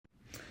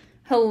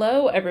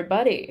Hello,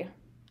 everybody.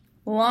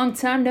 Long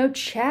time no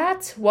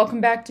chat.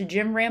 Welcome back to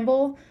Gym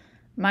Ramble.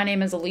 My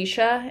name is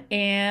Alicia,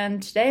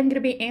 and today I'm going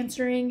to be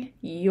answering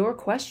your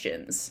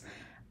questions.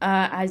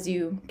 As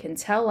you can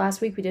tell,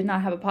 last week we did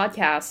not have a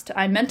podcast.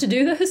 I meant to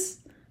do this,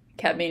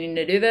 kept meaning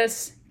to do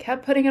this,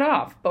 kept putting it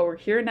off, but we're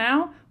here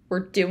now. We're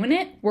doing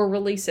it. We're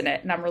releasing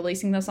it, and I'm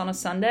releasing this on a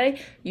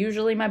Sunday.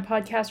 Usually my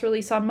podcasts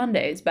release on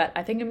Mondays, but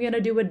I think I'm going to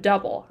do a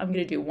double. I'm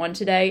going to do one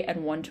today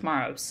and one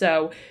tomorrow.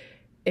 So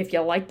if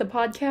you like the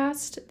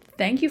podcast,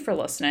 thank you for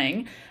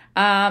listening.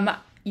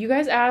 You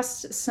guys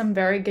asked some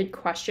very good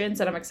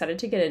questions, and I'm excited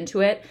to get into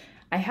it.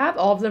 I have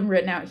all of them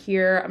written out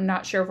here. I'm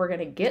not sure if we're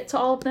going to get to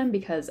all of them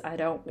because I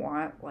don't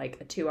want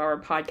like a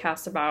 2-hour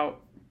podcast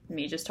about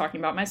me just talking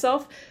about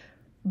myself.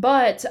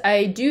 But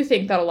I do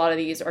think that a lot of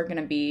these are going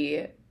to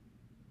be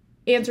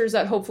answers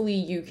that hopefully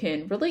you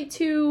can relate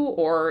to,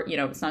 or,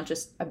 it's not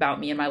just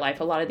about me and my life.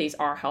 A lot of these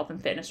are health and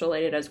fitness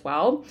related as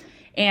well.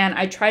 And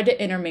I tried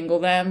to intermingle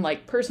them,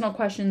 like personal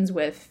questions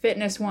with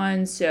fitness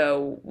ones,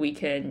 so we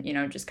can,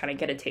 just kind of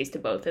get a taste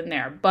of both in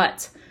there.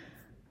 But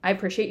I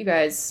appreciate you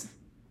guys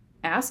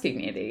asking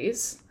me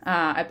these.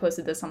 I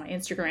posted this on my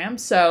Instagram,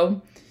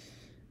 so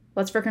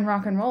let's frickin'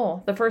 rock and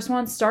roll. The first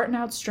one, starting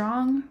out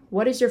strong.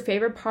 What is your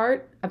favorite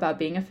part about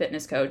being a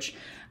fitness coach?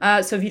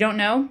 So if you don't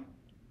know,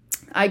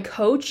 I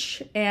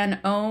coach and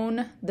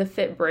own the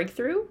Fit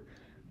Breakthrough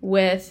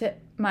with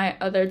my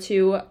other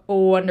two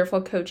wonderful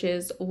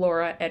coaches,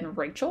 Laura and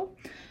Rachel.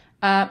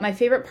 My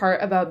favorite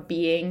part about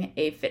being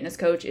a fitness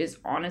coach is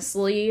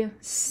honestly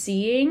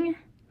seeing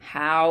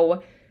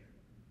how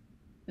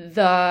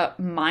the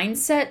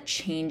mindset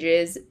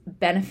changes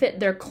benefit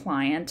their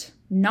client,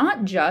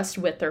 not just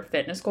with their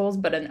fitness goals,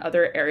 but in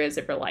other areas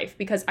of your life.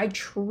 Because I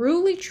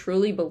truly,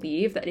 truly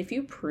believe that if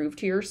you prove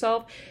to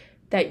yourself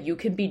that you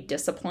can be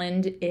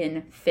disciplined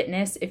in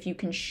fitness, if you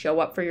can show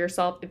up for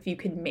yourself, if you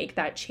can make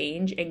that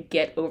change and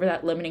get over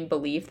that limiting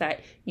belief that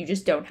you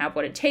just don't have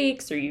what it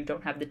takes, or you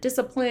don't have the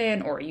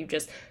discipline, or you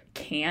just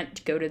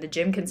can't go to the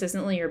gym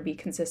consistently or be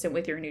consistent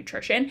with your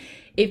nutrition.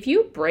 If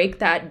you break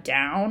that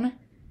down,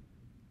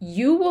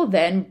 you will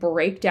then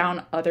break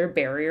down other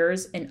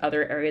barriers in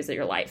other areas of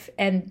your life.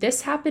 And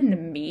this happened to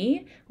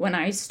me when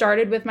I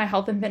started with my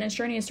health and fitness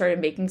journey and started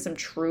making some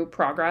true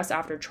progress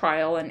after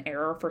trial and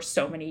error for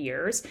so many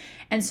years.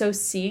 And so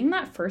seeing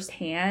that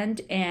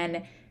firsthand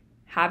and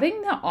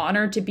having the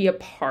honor to be a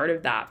part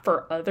of that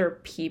for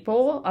other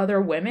people,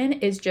 other women,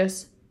 is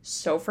just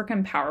so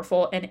freaking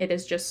powerful. And it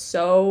is just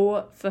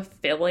so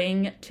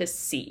fulfilling to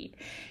see.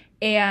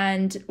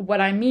 And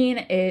what I mean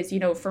is,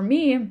 for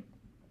me,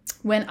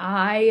 when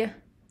I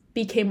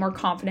became more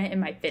confident in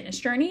my fitness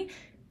journey,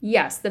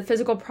 yes, the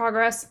physical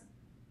progress,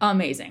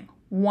 amazing,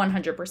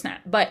 100%.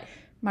 But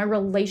my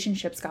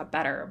relationships got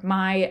better.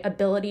 My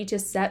ability to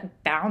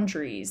set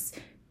boundaries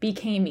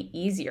became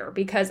easier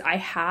because I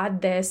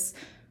had this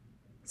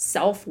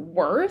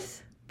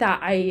self-worth that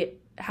I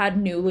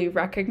had newly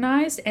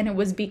recognized, and it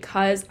was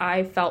because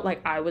I felt like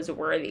I was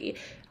worthy.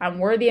 I'm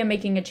worthy of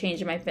making a change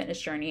in my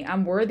fitness journey.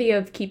 I'm worthy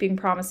of keeping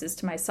promises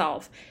to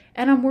myself.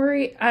 And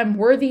I'm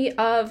worthy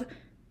of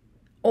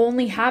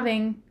only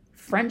having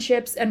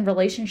friendships and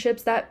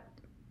relationships that,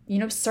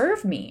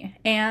 serve me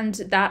and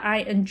that I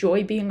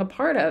enjoy being a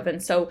part of.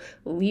 And so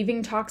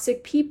leaving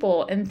toxic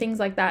people and things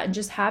like that, and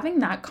just having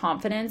that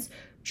confidence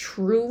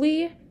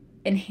truly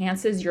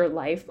enhances your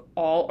life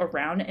all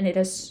around. And it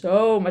is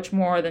so much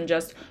more than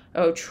just,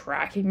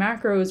 tracking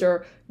macros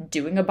or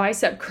doing a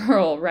bicep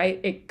curl,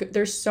 right?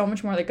 There's so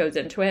much more that goes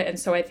into it. And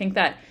so I think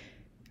that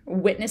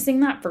witnessing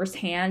that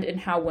firsthand and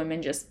how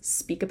women just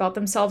speak about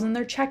themselves in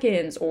their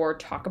check-ins or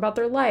talk about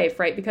their life,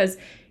 right? Because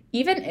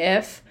even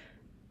if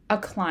a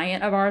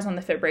client of ours on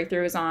the Fit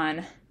Breakthrough is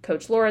on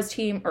Coach Laura's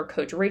team or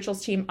Coach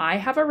Rachel's team, I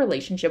have a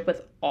relationship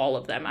with all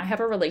of them. I have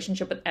a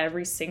relationship with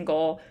every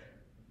single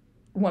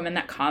woman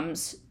that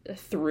comes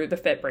through the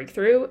Fit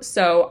Breakthrough.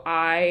 So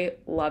I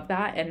love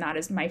that. And that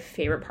is my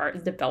favorite part,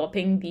 is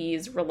developing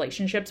these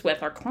relationships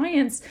with our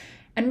clients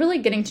and really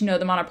getting to know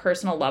them on a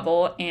personal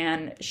level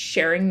and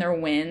sharing their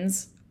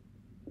wins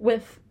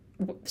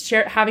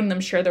having them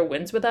share their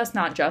wins with us,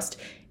 not just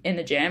in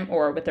the gym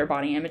or with their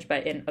body image,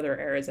 but in other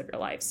areas of your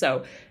life.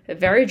 So a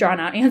very drawn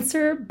out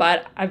answer,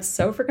 but I'm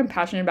so freaking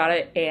passionate about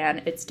it,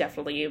 and it's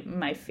definitely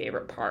my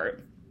favorite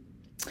part.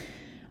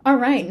 All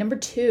right, number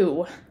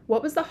 2,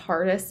 what was the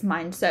hardest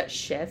mindset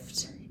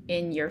shift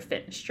in your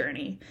fitness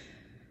journey?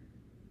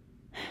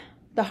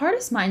 The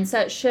hardest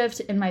mindset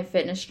shift in my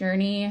fitness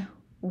journey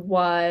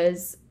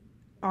was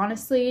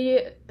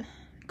honestly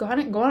kind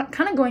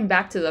of going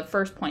back to the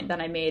first point that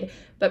I made,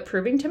 but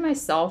proving to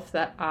myself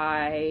that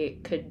I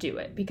could do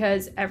it.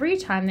 Because every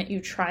time that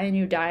you try a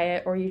new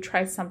diet or you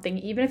try something,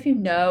 even if you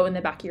know in the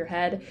back of your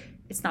head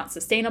it's not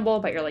sustainable,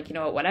 but you're like,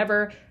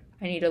 whatever,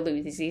 I need to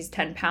lose these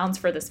 10 pounds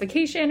for this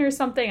vacation or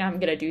something, I'm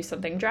going to do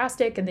something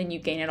drastic, and then you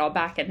gain it all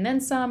back and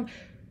then some,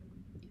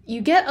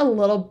 you get a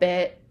little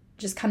bit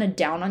just kind of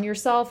down on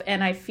yourself.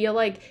 And I feel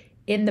like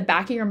in the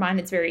back of your mind,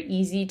 it's very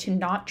easy to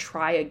not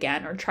try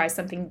again or try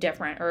something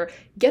different or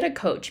get a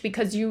coach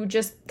because you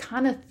just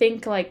kind of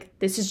think like,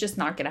 this is just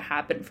not going to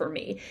happen for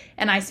me.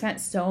 And I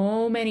spent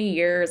so many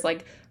years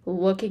like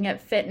looking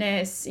at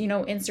fitness,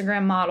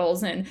 Instagram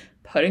models and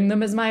putting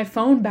them as my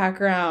phone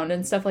background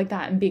and stuff like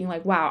that and being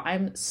like, wow,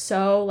 I'm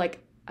so like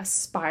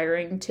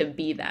aspiring to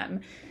be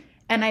them.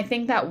 And I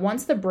think that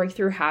once the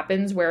breakthrough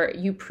happens where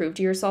you prove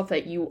to yourself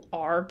that you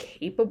are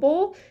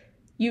capable,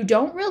 you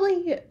don't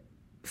really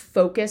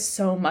focus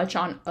so much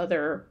on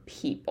other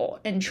people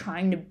and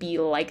trying to be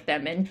like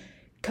them and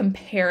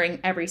comparing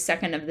every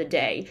second of the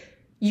day.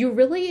 You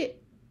really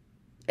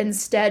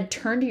instead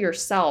turn to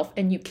yourself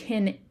and you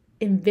can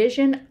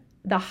envision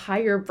the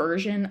higher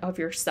version of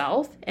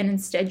yourself, and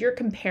instead you're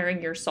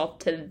comparing yourself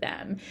to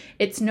them.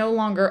 It's no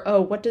longer,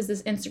 oh, what does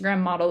this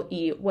Instagram model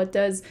eat?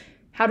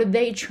 How did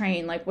they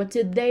train? Like, what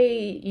did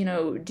they,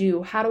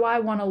 do? How do I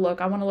want to look?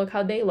 I want to look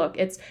how they look.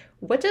 It's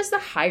what does the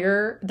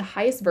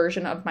highest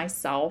version of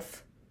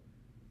myself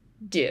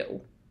do?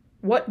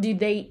 What do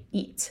they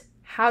eat?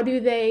 How do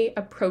they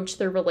approach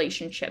their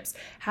relationships?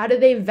 How do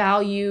they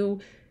value,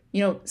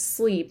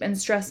 sleep and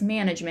stress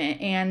management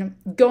and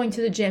going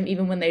to the gym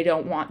even when they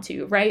don't want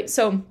to, right?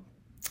 So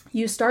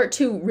you start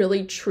to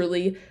really,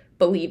 truly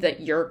believe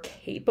that you're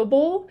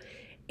capable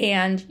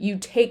and you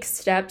take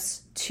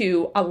steps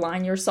to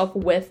align yourself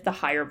with the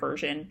higher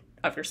version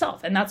of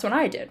yourself. And that's what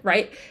I did,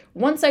 right?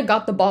 Once I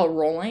got the ball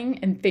rolling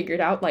and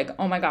figured out like,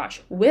 oh my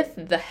gosh,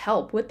 with the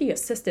help, with the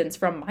assistance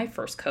from my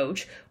first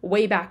coach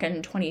way back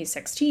in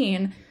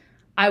 2016,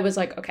 I was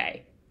like,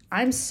 okay,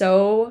 I'm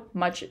so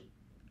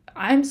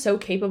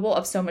capable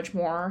of so much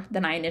more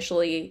than I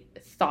initially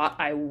thought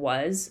I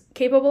was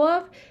capable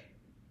of.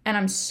 And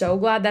I'm so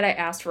glad that I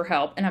asked for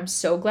help. And I'm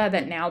so glad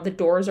that now the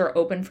doors are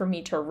open for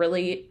me to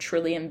really,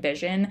 truly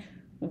envision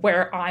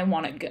where I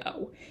want to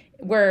go.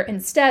 Where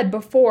instead,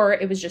 before,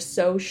 it was just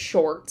so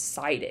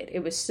short-sighted.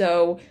 It was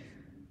so,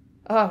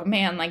 oh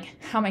man, like,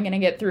 how am I going to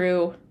get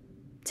through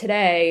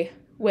today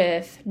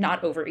with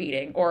not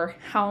overeating? Or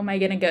how am I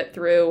going to get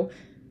through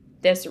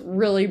this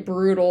really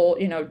brutal,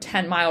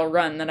 10-mile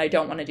run that I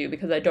don't want to do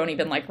because I don't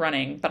even like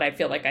running, but I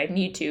feel like I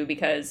need to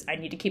because I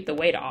need to keep the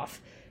weight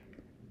off.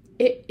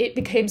 It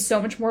became so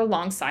much more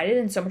long-sighted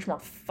and so much more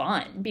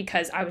fun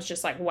because I was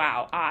just like,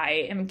 wow,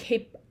 I'm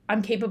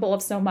capable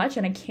of so much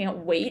and I can't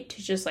wait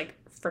to just like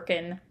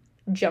freaking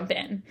jump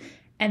in.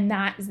 And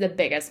that is the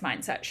biggest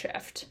mindset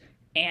shift.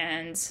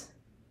 And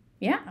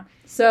yeah,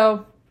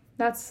 so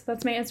that's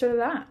my answer to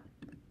that.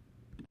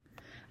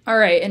 All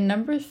right, and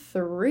number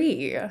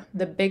 3,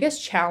 the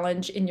biggest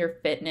challenge in your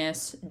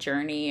fitness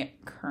journey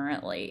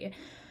currently.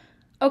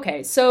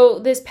 Okay, so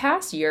this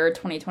past year,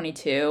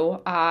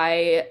 2022,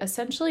 I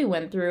essentially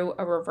went through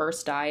a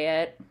reverse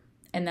diet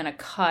and then a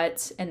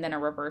cut and then a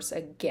reverse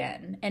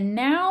again. And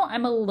now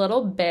I'm a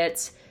little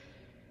bit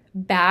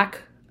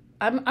back.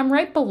 I'm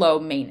right below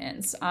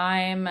maintenance.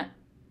 I'm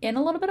in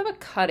a little bit of a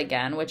cut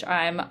again, which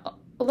I'm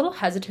a little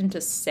hesitant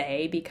to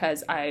say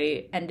because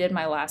I ended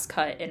my last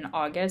cut in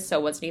August, so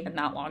it wasn't even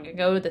that long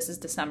ago. This is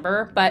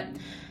December, but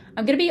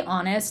I'm going to be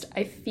honest.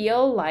 I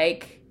feel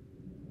like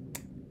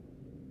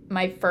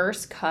my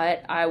first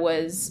cut, I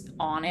was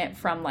on it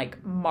from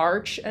like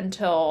March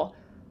until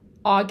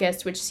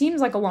August, which seems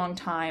like a long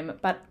time,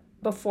 but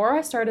before I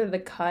started the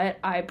cut,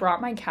 I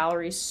brought my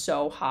calories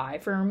so high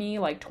for me,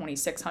 like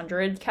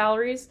 2,600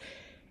 calories,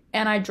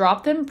 and I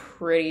dropped them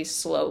pretty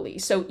slowly.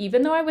 So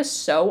even though I was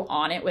so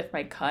on it with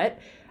my cut,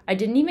 I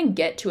didn't even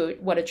get to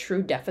what a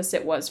true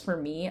deficit was for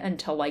me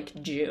until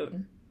like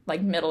June,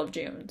 like middle of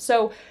June.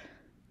 So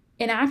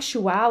in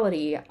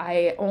actuality,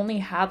 I only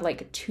had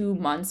like 2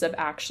 months of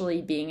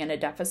actually being in a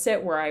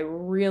deficit where I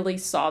really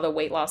saw the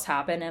weight loss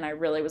happen. And I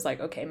really was like,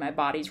 okay, my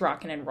body's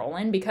rocking and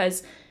rolling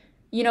because,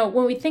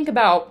 when we think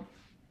about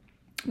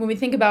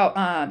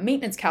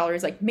maintenance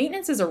calories, like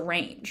maintenance is a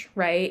range,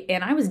 right?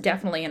 And I was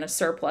definitely in a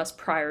surplus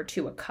prior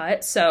to a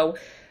cut. So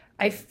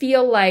I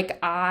feel like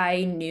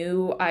I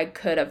knew I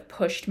could have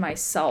pushed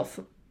myself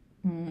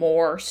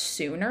more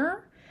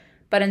sooner.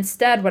 But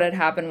instead, what had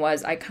happened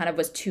was I kind of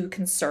was too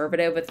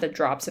conservative with the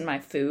drops in my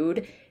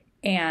food.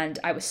 And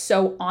I was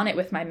so on it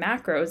with my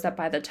macros that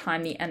by the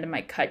time the end of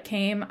my cut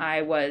came,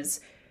 I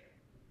was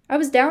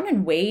down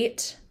in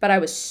weight, but I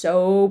was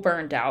so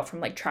burned out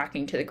from like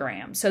tracking to the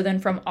gram. So then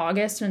from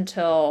August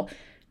until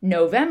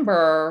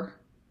November,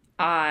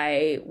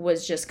 I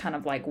was just kind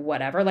of like,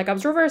 whatever. Like I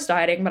was reverse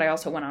dieting, but I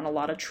also went on a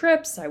lot of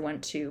trips. I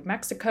went to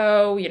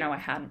Mexico.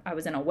 I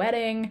was in a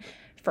wedding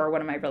for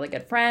one of my really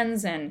good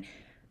friends. And,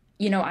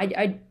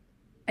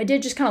 I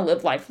did just kind of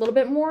live life a little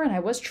bit more, and I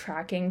was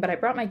tracking, but I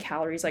brought my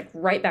calories like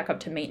right back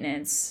up to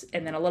maintenance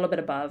and then a little bit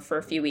above for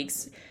a few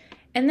weeks.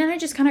 And then I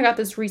just kind of got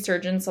this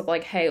resurgence of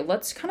like, hey,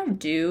 let's kind of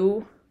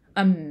do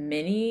a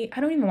mini,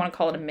 I don't even want to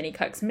call it a mini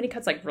cut because mini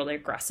cut's like really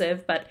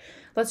aggressive, but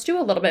let's do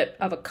a little bit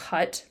of a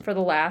cut for the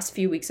last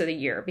few weeks of the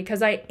year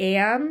because I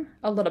am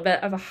a little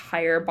bit of a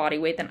higher body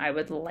weight than I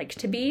would like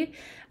to be.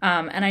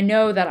 And I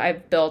know that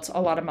I've built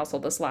a lot of muscle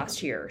this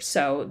last year.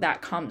 So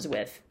that comes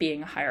with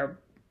being a higher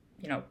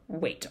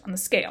weight on the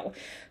scale.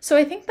 So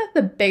I think that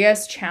the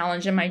biggest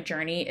challenge in my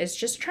journey is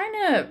just trying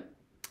to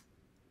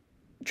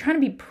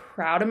be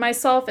proud of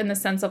myself in the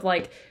sense of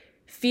like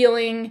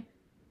feeling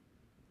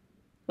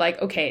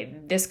like, okay,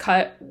 this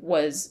cut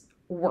was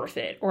worth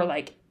it, or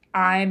like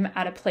I'm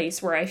at a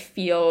place where I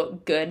feel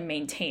good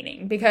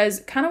maintaining. Because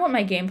kind of what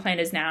my game plan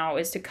is now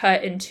is to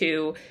cut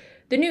into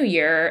the new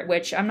year,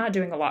 which I'm not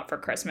doing a lot for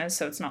Christmas,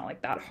 so it's not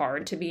like that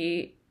hard to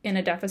be in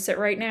a deficit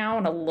right now,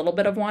 and a little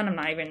bit of one. I'm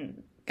not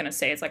even gonna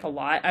say it's like a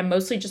lot. I'm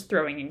mostly just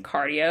throwing in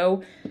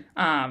cardio.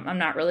 I'm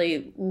not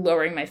really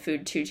lowering my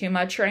food too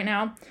much right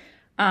now.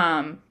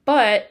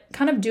 But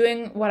kind of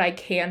doing what I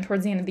can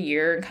towards the end of the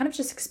year and kind of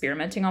just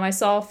experimenting on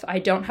myself. I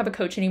don't have a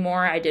coach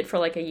anymore. I did for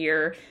like a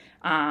year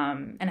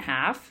and a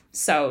half.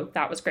 So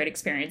that was a great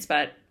experience.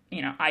 But,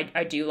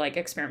 I do like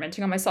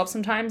experimenting on myself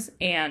sometimes.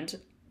 And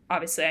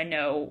obviously I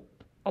know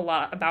a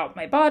lot about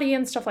my body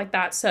and stuff like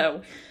that.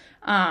 So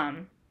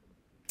I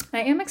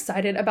am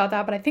excited about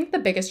that. But I think the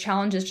biggest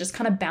challenge is just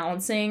kind of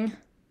balancing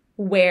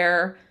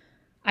where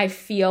I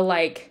feel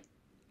like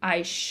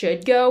I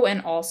should go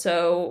and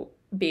also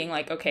being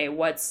like, okay,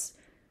 what's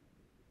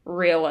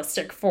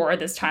realistic for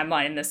this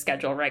timeline and this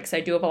schedule, right? Because I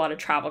do have a lot of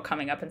travel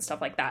coming up and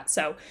stuff like that.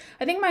 So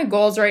I think my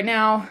goals right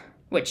now,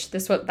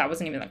 that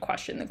wasn't even the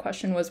question. The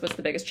question was, what's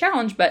the biggest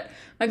challenge? But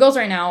my goals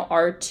right now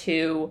are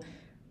to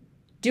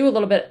do a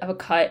little bit of a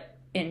cut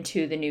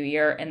into the new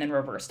year and then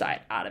reverse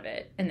diet out of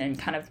it, and then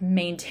kind of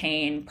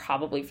maintain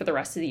probably for the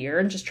rest of the year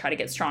and just try to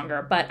get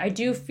stronger. But I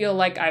do feel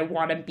like I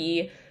want to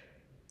be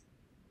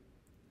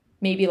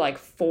maybe like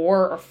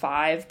 4 or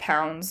 5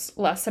 pounds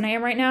less than I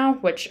am right now,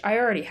 which I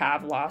already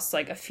have lost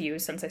like a few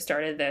since I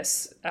started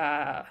this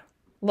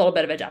little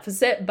bit of a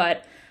deficit.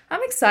 But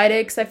I'm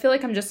excited because I feel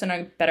like I'm just in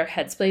a better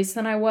headspace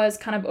than I was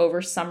kind of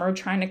over summer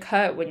trying to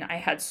cut when I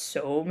had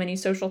so many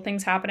social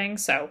things happening.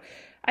 So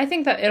I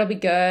think that it'll be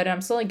good. I'm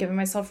still like giving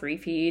myself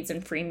refeeds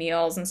and free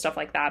meals and stuff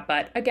like that.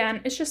 But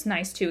again, it's just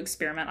nice to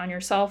experiment on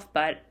yourself.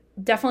 But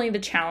definitely the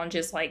challenge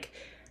is like,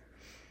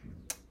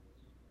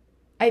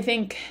 I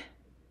think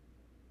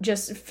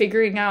just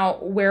figuring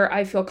out where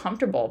I feel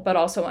comfortable, but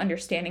also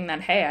understanding that,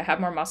 hey, I have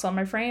more muscle in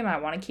my frame. I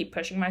want to keep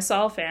pushing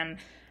myself, and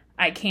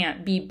I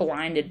can't be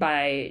blinded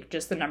by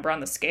just the number on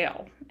the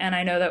scale. And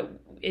I know that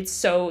it's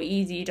so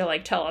easy to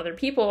like tell other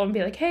people and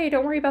be like, hey,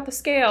 don't worry about the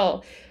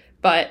scale.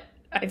 But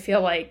I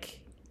feel like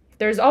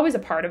there's always a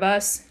part of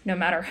us, no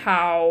matter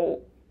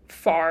how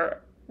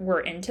far we're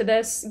into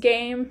this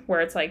game,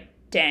 where it's like,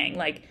 dang,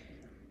 like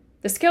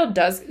the scale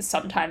does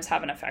sometimes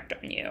have an effect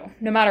on you,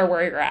 no matter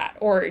where you're at,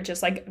 or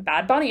just like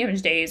bad body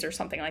image days or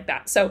something like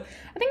that. So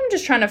I think I'm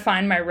just trying to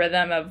find my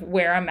rhythm of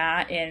where I'm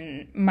at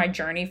in my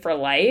journey for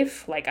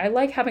life. Like I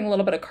like having a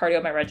little bit of cardio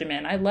in my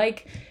regimen. I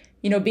like,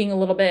 being a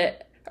little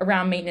bit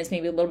around maintenance,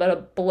 maybe a little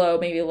bit below,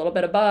 maybe a little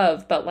bit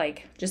above, but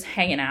like just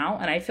hanging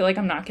out. And I feel like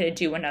I'm not going to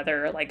do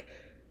another like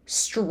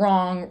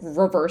strong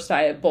reverse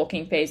diet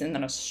bulking phase and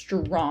then a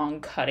strong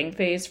cutting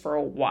phase for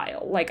a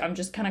while. Like I'm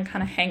just kind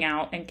of hang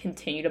out and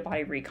continue to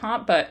body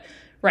recomp. But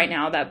right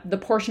now that the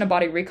portion of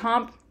body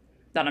recomp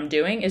that I'm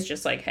doing is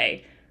just like,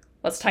 hey,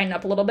 let's tighten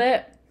up a little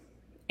bit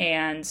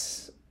and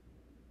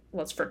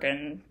let's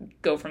freaking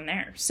go from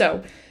there.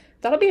 So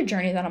that'll be a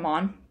journey that I'm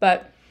on,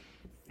 but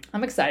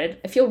I'm excited.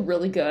 I feel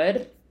really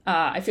good.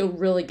 And I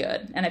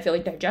feel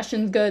like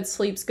digestion's good,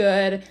 sleep's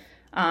good.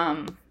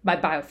 My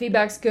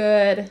biofeedback's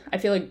good. I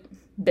feel like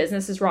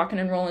business is rocking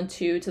and rolling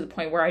too, to the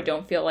point where I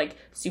don't feel like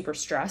super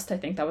stressed. I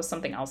think that was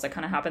something else that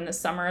kind of happened this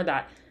summer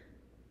that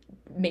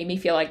made me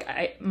feel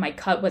like my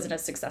cut wasn't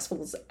as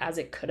successful as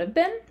it could have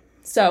been.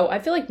 So I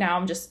feel like now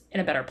I'm just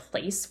in a better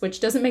place, which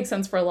doesn't make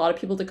sense for a lot of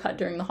people to cut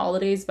during the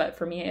holidays, but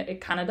for me,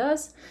 it kind of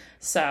does.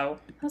 So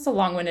that's a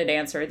long-winded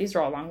answer. These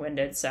are all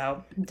long-winded,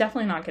 so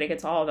definitely not going to get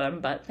to all of them,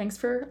 but thanks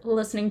for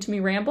listening to me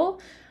ramble.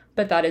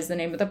 But that is the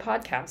name of the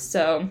podcast,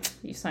 so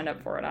you signed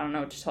up for it. I don't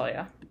know what to tell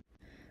you.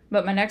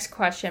 But my next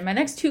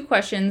two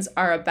questions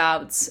are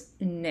about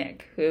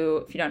Nick,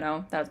 who, if you don't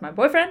know, that was my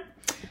boyfriend.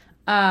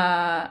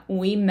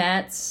 We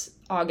met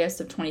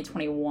August of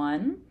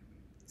 2021,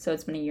 so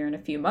it's been a year and a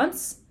few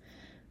months.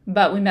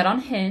 But we met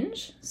on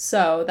Hinge,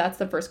 so that's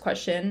the first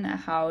question.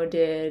 How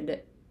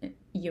did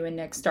you and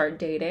Nick start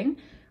dating?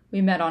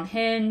 We met on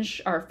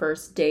Hinge. Our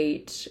first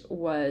date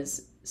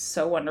was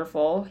so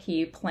wonderful.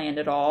 He planned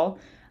it all.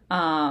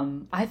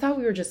 I thought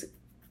we were just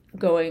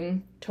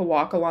going to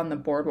walk along the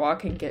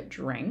boardwalk and get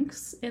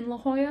drinks in La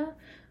Jolla,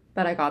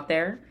 but I got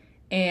there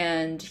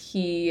and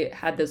he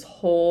had this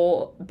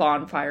whole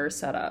bonfire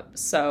set up.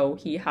 So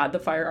he had the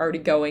fire already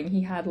going.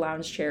 He had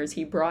lounge chairs.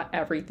 He brought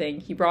everything.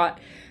 He brought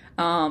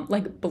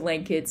like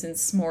blankets and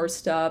s'more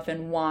stuff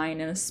and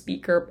wine and a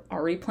speaker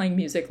already playing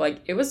music.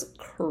 Like it was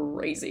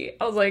crazy.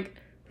 I was like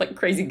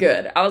crazy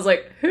good. I was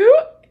like, who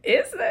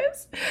is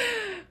this?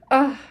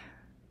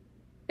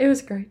 It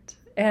was great.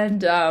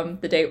 And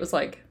the date was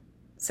like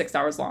 6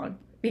 hours long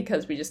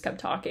because we just kept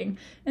talking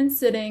and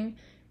sitting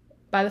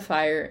by the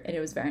fire, and it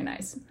was very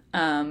nice.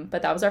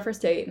 But that was our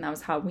first date, and that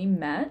was how we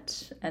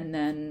met. And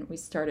then we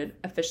started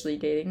officially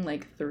dating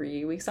like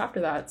 3 weeks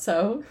after that.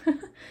 So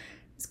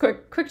It's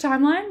quick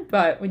timeline,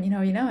 but when you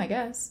know, I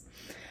guess.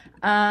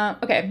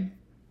 Okay.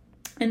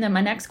 And then my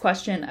next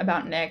question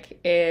about Nick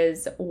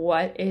is,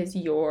 what is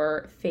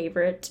your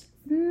favorite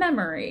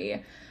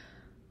memory?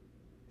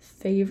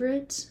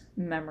 Favorite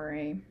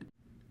memory.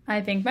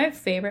 I think my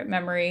favorite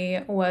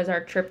memory was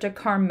our trip to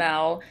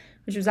Carmel,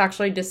 which was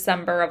actually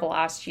December of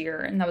last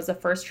year. And that was the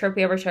first trip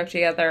we ever took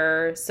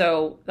together.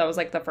 So that was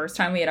like the first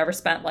time we had ever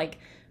spent like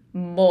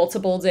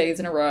multiple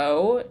days in a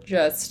row,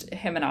 just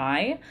him and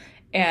I.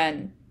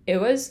 And it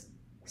was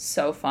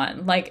so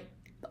fun. Like,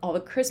 all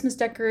the Christmas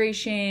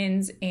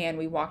decorations, and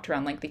we walked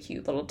around like the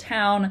cute little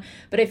town.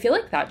 But I feel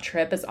like that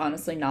trip is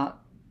honestly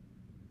not,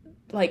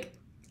 like,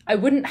 I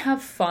wouldn't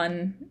have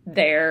fun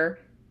there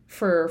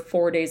for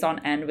 4 days on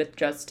end with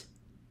just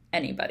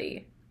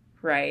anybody,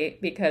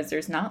 right? Because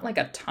there's not like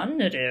a ton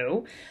to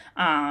do.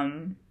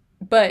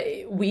 But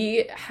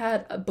we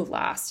had a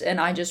blast.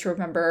 And I just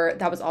remember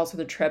that was also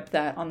the trip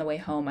that on the way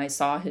home I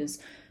saw his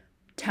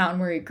town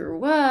where he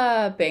grew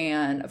up,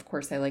 and of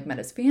course I like met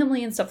his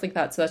family and stuff like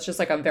that. So that's just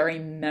like a very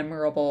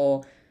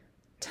memorable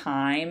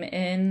time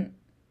in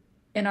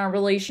our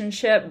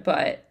relationship.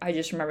 But I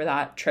just remember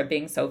that trip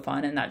being so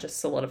fun, and that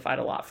just solidified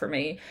a lot for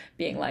me,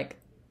 being like,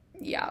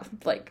 yeah,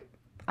 like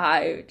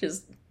I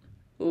just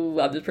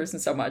love this person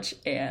so much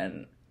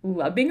and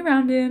love being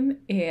around him.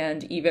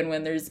 And even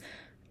when there's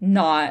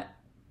not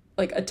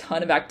like a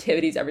ton of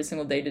activities every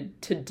single day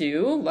to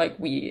do, like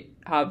we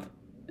have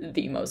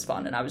the most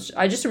fun. And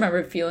I just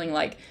remember feeling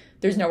like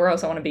there's nowhere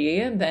else I want to be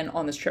than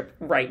on this trip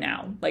right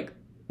now, like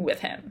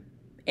with him.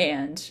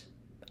 And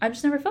I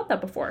just never felt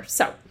that before.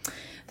 So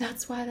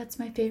that's why that's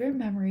my favorite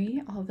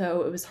memory,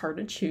 although it was hard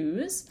to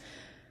choose.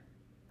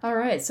 All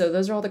right, so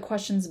those are all the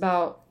questions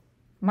about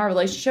my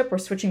relationship. We're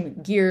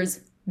switching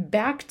gears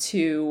back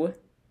to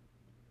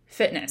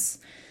fitness.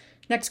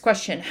 Next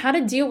question: how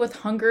to deal with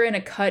hunger in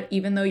a cut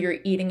even though you're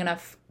eating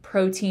enough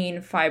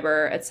protein,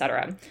 fiber,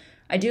 etc.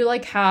 I do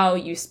like how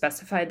you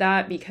specified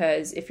that,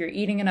 because if you're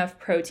eating enough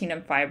protein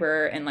and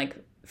fiber and like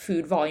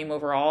food volume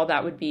overall,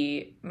 that would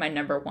be my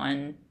number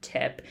one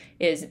tip,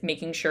 is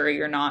making sure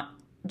you're not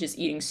just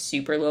eating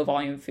super low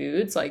volume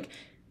foods like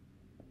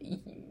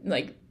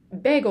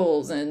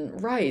bagels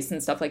and rice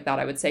and stuff like that.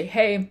 I would say,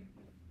 hey,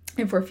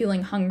 if we're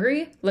feeling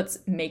hungry, let's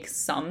make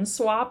some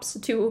swaps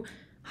to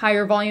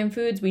higher volume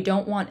foods. We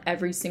don't want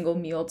every single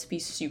meal to be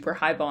super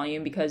high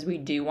volume, because we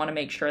do want to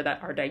make sure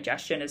that our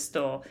digestion is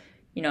still,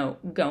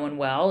 going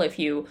well. If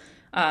you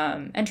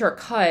enter a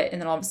cut and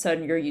then all of a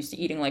sudden you're used to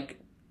eating like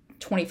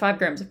 25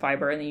 grams of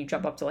fiber and then you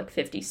jump up to like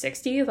 50,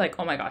 60, like,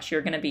 oh my gosh,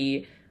 you're going to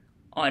be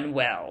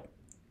unwell.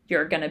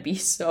 You're going to be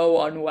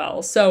so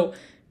unwell. So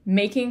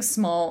making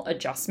small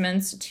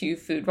adjustments to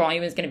food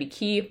volume is going to be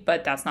key,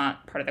 but that's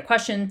not part of the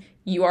question.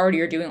 You already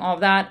are doing all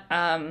of that.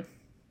 I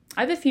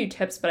have a few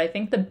tips, but I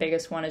think the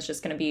biggest one is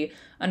just going to be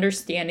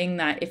understanding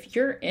that if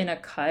you're in a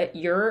cut,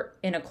 you're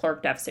in a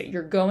caloric deficit.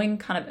 You're going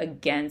kind of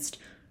against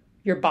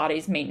your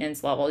body's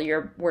maintenance level,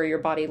 where your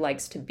body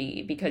likes to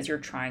be, because you're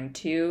trying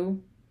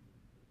to,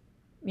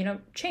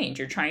 change.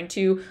 You're trying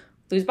to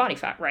lose body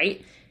fat,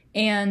 right?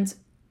 And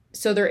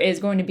so there is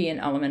going to be an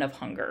element of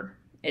hunger.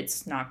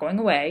 It's not going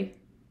away,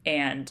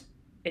 and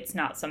it's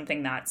not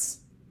something that's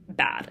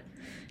bad.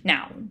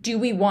 Now, do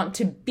we want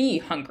to be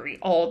hungry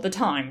all the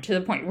time to the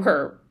point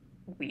where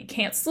we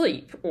can't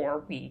sleep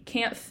or we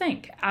can't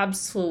think?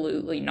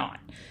 Absolutely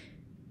not.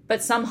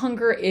 But some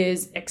hunger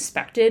is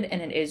expected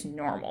and it is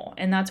normal.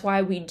 And that's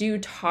why we do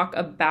talk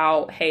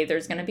about, hey,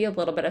 there's going to be a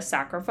little bit of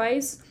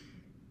sacrifice,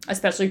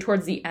 especially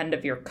towards the end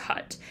of your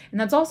cut. And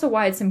that's also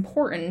why it's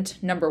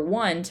important, number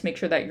one, to make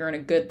sure that you're in a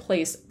good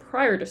place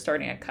prior to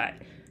starting a cut.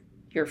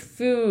 Your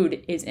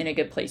food is in a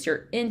good place.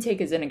 Your intake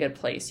is in a good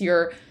place.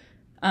 You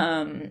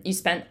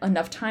spent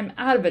enough time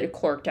out of it, a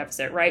caloric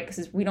deficit, right?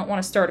 Because we don't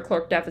want to start a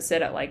caloric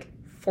deficit at like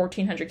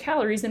 1,400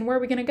 calories. And where are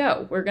we going to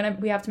go?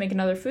 We have to make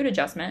another food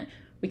adjustment.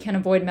 We can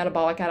avoid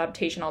metabolic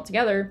adaptation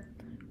altogether.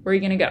 Where are you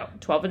going to go?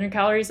 1,200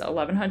 calories,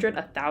 1,100,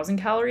 1,000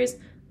 calories?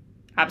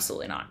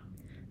 Absolutely not.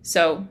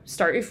 So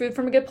start your food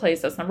from a good place.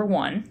 That's number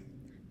one.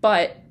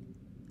 But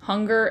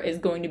hunger is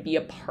going to be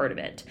a part of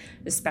it,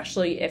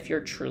 especially if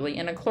you're truly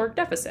in a caloric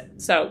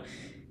deficit. So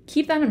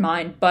keep that in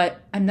mind.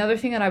 But another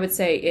thing that I would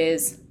say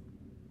is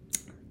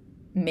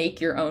make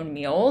your own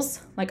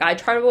meals. Like, I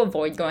try to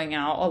avoid going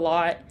out a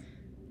lot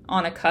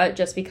on a cut,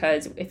 just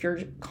because if you're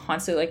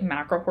constantly like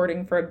macro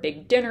hoarding for a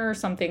big dinner or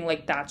something,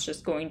 like that's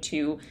just going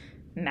to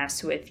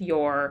mess with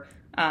your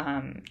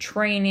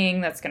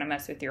training. That's going to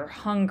mess with your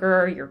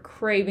hunger. Your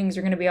cravings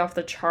are going to be off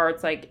the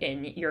charts,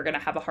 and you're going to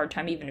have a hard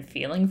time even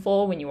feeling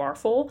full when you are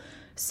full.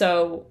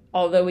 So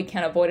although we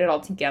can't avoid it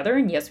altogether,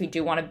 and yes, we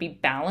do want to be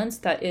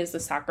balanced, that is the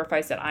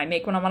sacrifice that I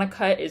make when I'm on a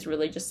cut, is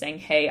really just saying,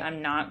 hey,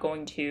 I'm not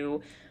going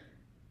to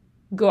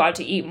go out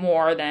to eat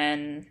more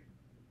than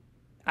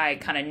I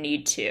kind of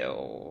need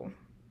to,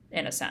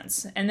 in a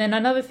sense. And then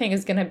another thing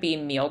is going to be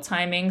meal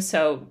timing.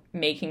 So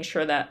making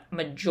sure that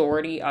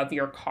majority of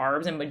your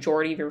carbs and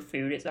majority of your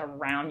food is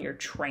around your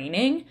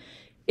training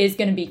is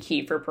going to be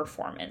key for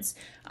performance.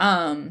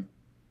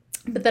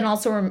 But then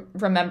also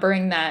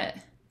remembering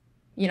that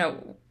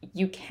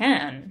you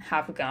can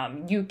have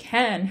gum, you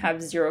can have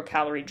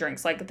 0-calorie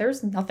drinks. Like,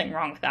 there's nothing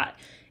wrong with that.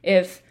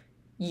 If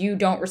you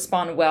don't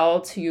respond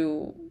well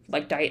to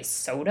like diet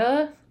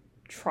soda,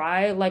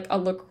 try like a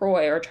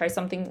LaCroix or try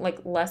something like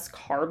less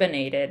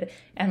carbonated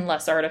and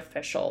less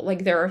artificial.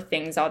 Like, there are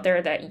things out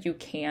there that you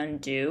can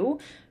do.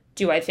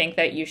 Do I think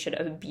that you should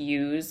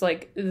abuse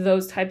like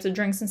those types of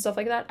drinks and stuff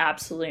like that?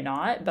 Absolutely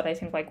not. But I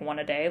think like one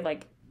a day,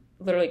 like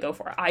literally go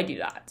for it. I do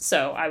that.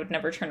 So I would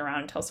never turn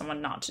around and tell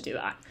someone not to do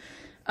that.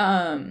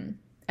 And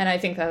I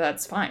think that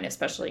that's fine,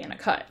 especially in a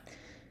cut.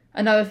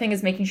 Another thing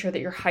is making sure that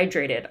you're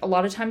hydrated. A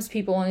lot of times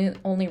people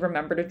only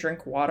remember to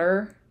drink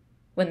water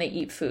when they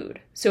eat food.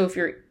 So if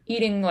you're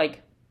eating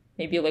like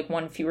maybe like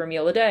one fewer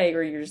meal a day,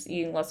 or you're just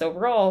eating less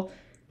overall,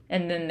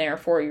 and then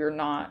therefore you're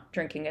not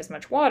drinking as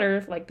much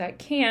water, like that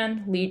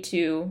can lead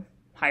to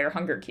higher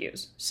hunger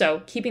cues.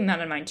 So keeping that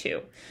in mind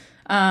too.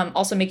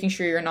 Also making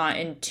sure you're not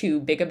in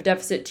too big of a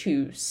deficit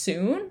too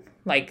soon.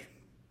 Like,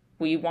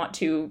 we want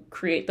to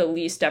create the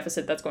least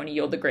deficit that's going to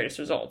yield the greatest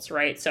results,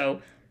 right?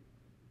 So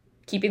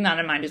keeping that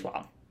in mind as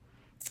well.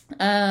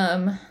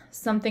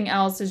 Something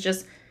else is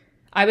just,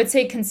 I would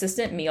say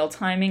consistent meal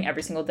timing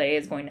every single day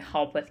is going to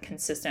help with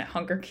consistent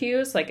hunger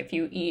cues. Like, if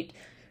you eat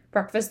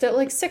breakfast at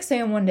like 6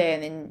 a.m. one day,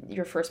 and then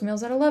your first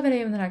meal's at 11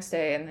 a.m. the next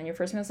day, and then your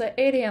first meal's at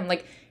 8 a.m.,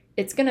 like,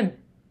 it's going to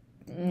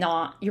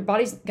your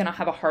body's going to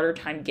have a harder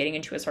time getting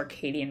into a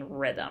circadian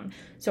rhythm.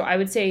 So I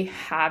would say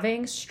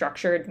having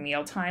structured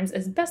meal times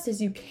as best as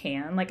you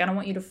can. Like, I don't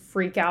want you to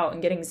freak out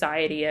and get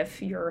anxiety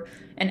if you're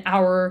an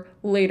hour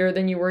later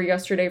than you were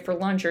yesterday for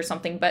lunch or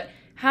something, but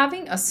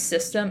having a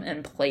system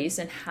in place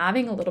and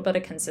having a little bit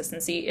of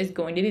consistency is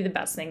going to be the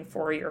best thing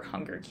for your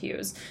hunger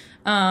cues.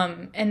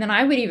 And then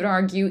I would even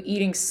argue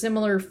eating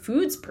similar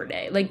foods per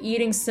day, like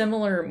eating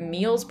similar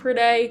meals per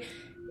day.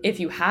 If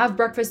you have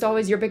breakfast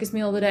always your biggest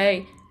meal of the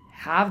day,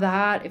 have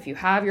that. If you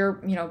have your,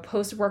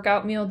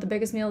 post-workout meal, the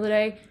biggest meal of the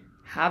day,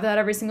 have that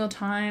every single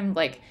time.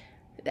 Like,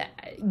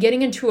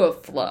 getting into a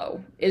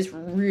flow is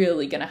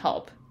really going to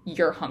help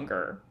your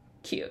hunger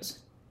cues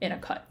in a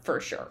cut for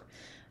sure.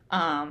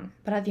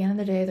 But at the end of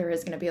the day, there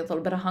is going to be a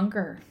little bit of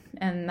hunger.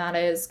 And that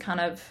is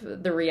kind of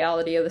the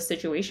reality of the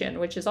situation,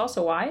 which is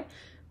also why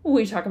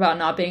we talk about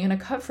not being in a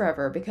cut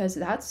forever, because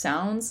that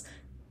sounds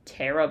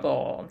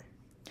terrible.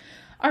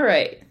 All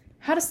right.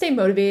 How to stay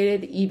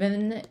motivated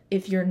even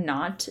if you're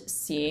not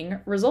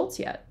seeing results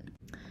yet.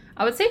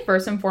 I would say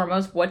first and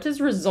foremost, what does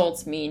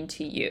results mean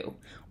to you?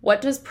 What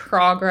does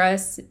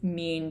progress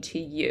mean to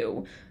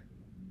you?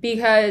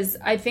 Because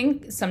I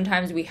think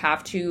sometimes we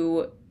have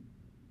to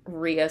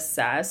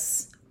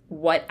reassess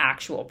what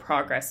actual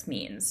progress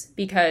means,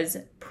 because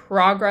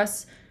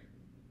progress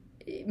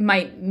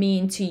might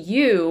mean to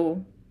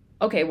you,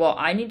 okay, well,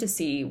 I need to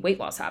see weight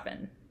loss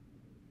happen.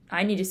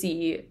 I need to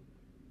see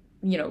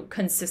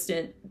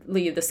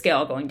consistently the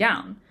scale going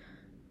down.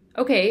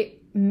 Okay,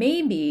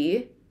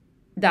 maybe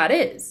that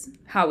is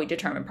how we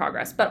determine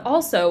progress. But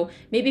also,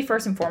 maybe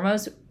first and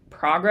foremost,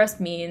 progress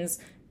means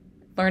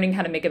learning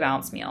how to make a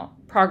balanced meal.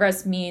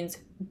 Progress means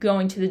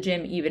going to the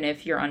gym even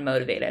if you're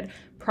unmotivated.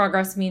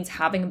 Progress means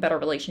having a better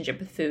relationship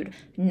with food,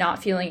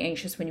 not feeling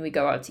anxious when we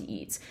go out to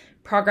eat.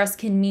 Progress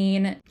can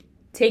mean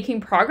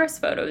taking progress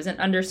photos and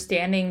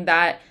understanding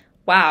that,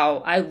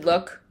 wow, I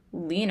look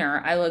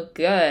leaner, I look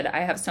good, I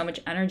have so much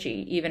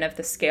energy, even if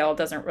the scale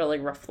doesn't really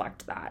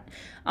reflect that.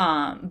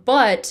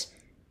 But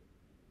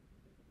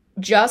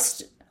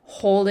just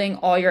holding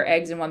all your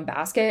eggs in one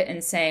basket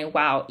and saying,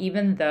 wow,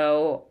 even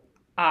though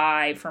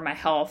I, for my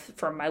health,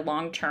 for my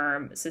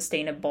long-term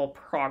sustainable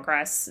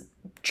progress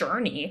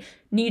journey,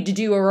 need to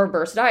do a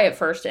reverse diet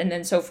first. And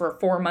then so for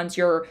 4 months,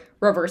 you're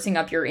reversing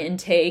up your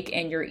intake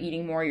and you're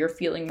eating more, you're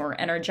feeling more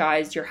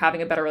energized, you're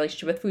having a better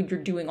relationship with food,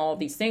 you're doing all of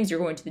these things, you're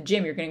going to the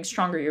gym, you're getting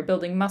stronger, you're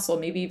building muscle,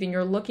 maybe even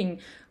you're looking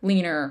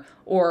leaner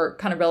or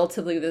kind of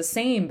relatively the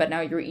same, but now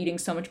you're eating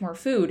so much more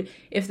food.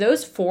 If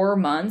those 4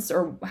 months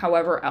or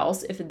however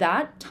else, if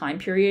that time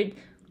period,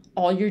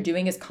 all you're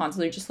doing is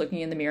constantly just looking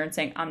in the mirror and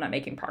saying, I'm not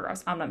making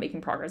progress,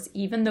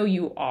 even though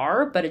you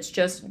are, but it's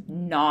just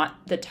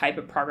not the type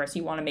of progress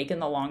you want to make in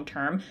the long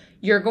term,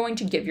 you're going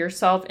to give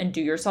yourself and do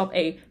yourself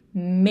a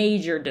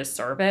major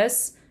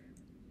disservice,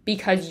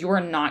 because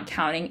you're not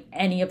counting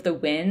any of the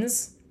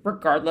wins,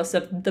 regardless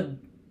of the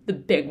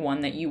big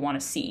one that you want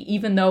to see.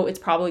 Even though it's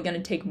probably going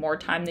to take more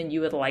time than you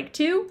would like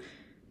to,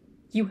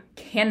 you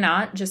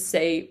cannot just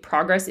say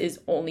progress is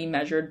only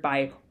measured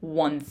by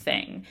one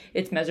thing.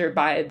 It's measured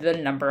by the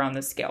number on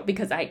the scale,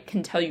 because I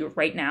can tell you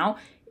right now,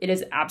 it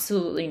is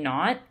absolutely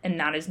not, and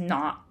that is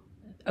not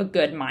a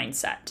good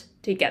mindset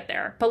to get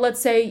there. But let's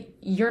say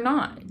you're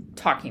not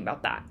talking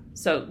about that.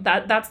 So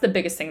that's the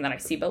biggest thing that I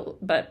see.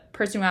 But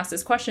person who asked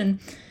this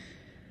question,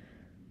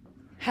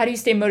 how do you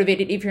stay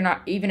motivated even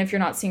if you're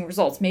not seeing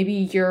results? Maybe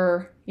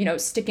you're,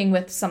 sticking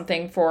with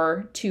something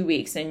for 2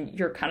 weeks and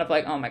you're kind of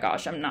like, oh my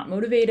gosh, I'm not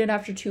motivated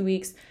after 2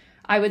 weeks.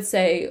 I would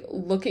say,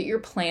 look at your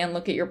plan,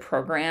 look at your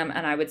program.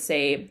 And I would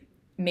say,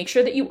 make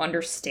sure that you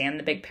understand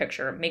the big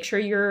picture. Make sure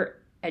you're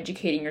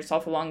educating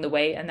yourself along the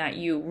way and that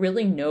you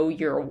really know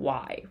your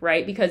why,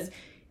 right? Because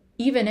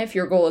even if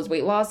your goal is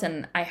weight loss,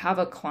 and I have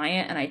a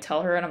client and I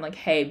tell her and I'm like,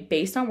 hey,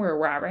 based on where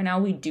we're at right now,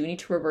 we do need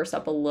to reverse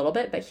up a little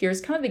bit, but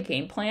here's kind of the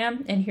game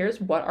plan and here's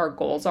what our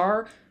goals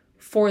are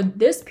for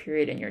this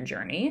period in your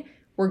journey.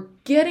 We're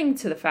getting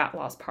to the fat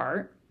loss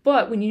part,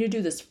 but we need to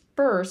do this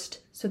first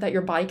so that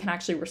your body can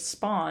actually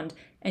respond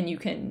and you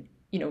can,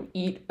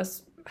 eat a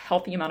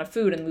healthy amount of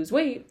food and lose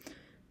weight.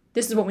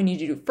 This is what we need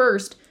to do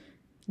first.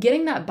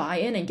 Getting that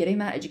buy-in and getting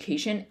that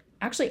education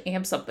actually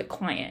amps up the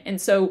client. And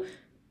so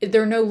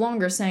they're no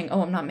longer saying,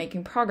 oh, I'm not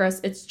making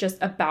progress. It's just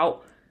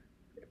about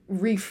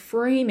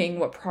reframing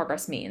what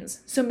progress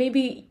means. So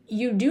maybe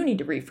you do need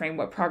to reframe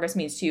what progress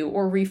means to you,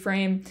 or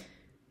reframe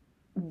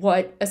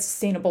what a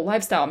sustainable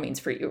lifestyle means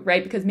for you,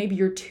 right? Because maybe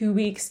you're 2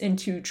 weeks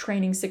into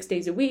training 6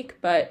 days a week,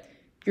 but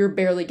you're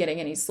barely getting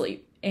any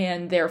sleep.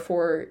 And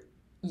therefore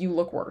you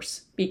look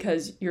worse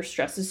because your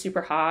stress is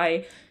super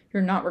high.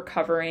 You're not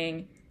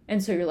recovering.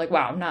 And so you're like,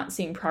 wow, I'm not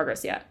seeing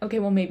progress yet. Okay,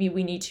 well, maybe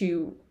we need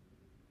to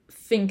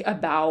think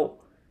about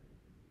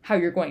how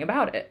you're going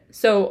about it.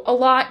 So a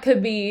lot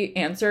could be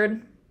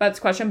answered by this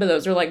question, but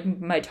those are like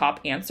my top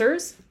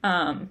answers.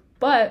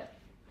 But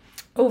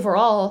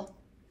overall,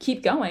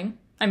 keep going.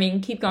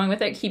 Keep going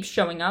with it, keep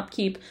showing up,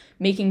 keep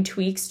making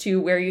tweaks to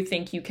where you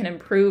think you can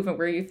improve and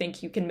where you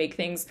think you can make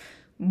things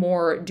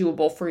more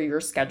doable for your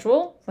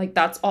schedule. Like,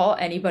 that's all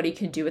anybody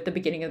can do at the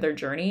beginning of their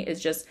journey,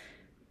 is just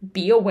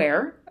be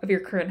aware of your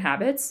current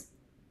habits,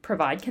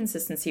 provide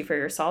consistency for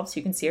yourself so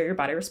you can see how your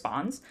body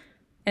responds,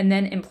 and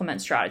then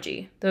implement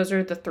strategy. Those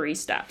are the 3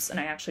 steps. And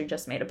I actually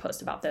just made a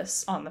post about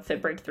this on the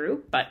Fit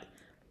Breakthrough, but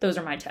those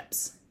are my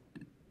tips.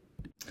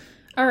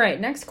 All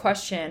right, next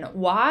question.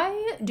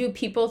 Why do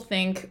people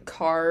think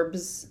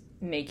carbs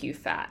make you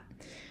fat?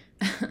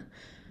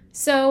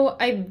 So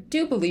I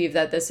do believe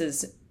that this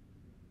is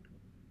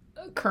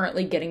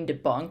currently getting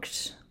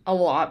debunked a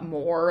lot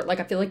more. Like,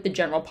 I feel like the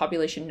general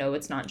population know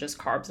it's not just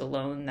carbs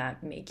alone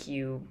that make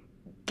you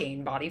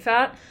gain body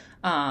fat.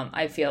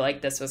 I feel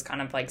like this was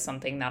kind of like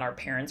something that our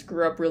parents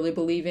grew up really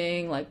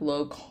believing, like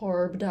low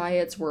carb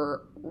diets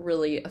were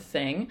really a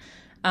thing.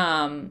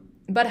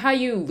 But how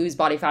you lose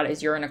body fat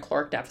is you're in a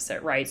caloric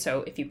deficit, right?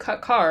 So if you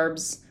cut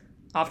carbs,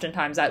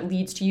 oftentimes that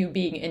leads to you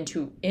being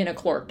in a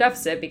caloric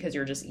deficit because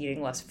you're just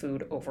eating less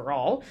food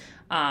overall.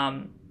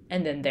 And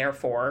then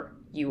therefore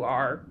you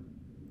are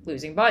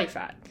losing body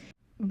fat.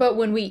 But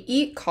when we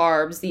eat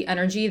carbs, the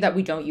energy that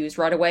we don't use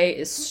right away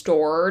is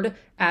stored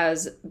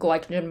as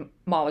glycogen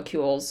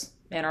molecules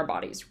in our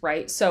bodies,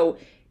 right? So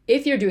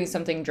if you're doing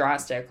something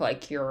drastic,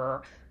 like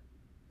you're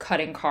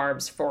cutting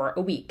carbs for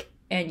a week,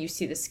 and you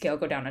see the scale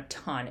go down a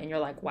ton, and you're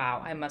like,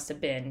 wow, I must have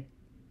been,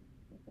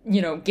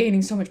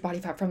 gaining so much body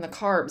fat from the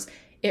carbs.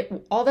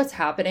 All that's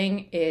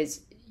happening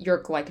is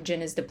your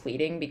glycogen is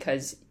depleting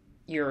because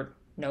you're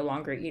no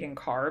longer eating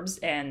carbs,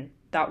 and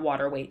that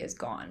water weight is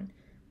gone.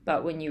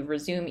 But when you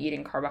resume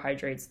eating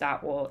carbohydrates,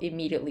 that will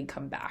immediately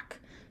come back.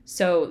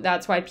 So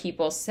that's why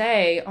people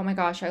say, oh my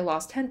gosh, I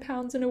lost 10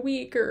 pounds in a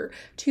week or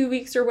 2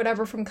 weeks or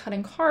whatever from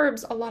cutting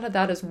carbs. A lot of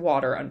that is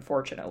water,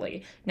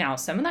 unfortunately. Now,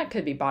 some of that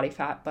could be body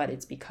fat, but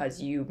it's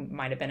because you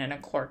might have been in a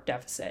caloric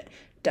deficit.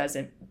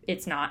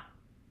 It's not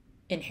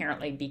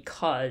inherently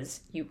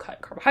because you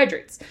cut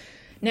carbohydrates.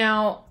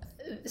 Now,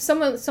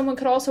 someone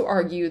could also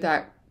argue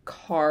that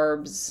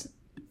carbs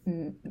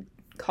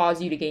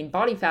cause you to gain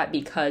body fat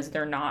because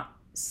they're not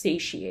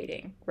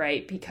satiating,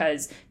 right?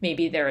 Because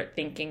maybe they're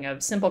thinking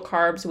of simple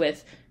carbs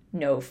with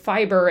no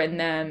fiber in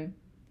them,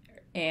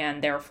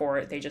 and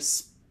therefore they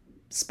just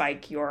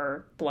spike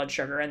your blood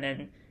sugar and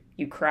then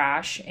you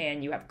crash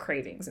and you have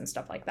cravings and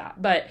stuff like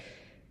that. But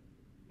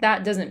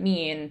that doesn't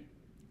mean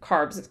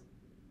carbs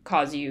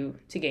cause you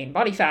to gain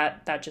body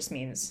fat. That just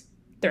means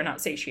they're not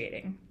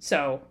satiating.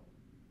 So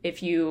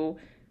if you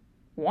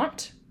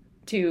want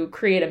to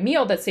create a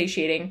meal that's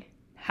satiating,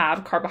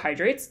 have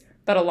carbohydrates,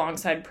 but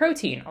alongside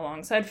protein,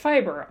 alongside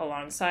fiber,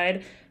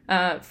 alongside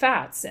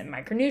fats and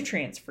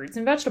micronutrients, fruits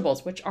and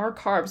vegetables, which are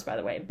carbs, by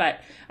the way.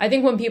 But I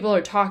think when people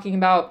are talking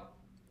about,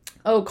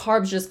 oh,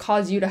 carbs just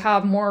cause you to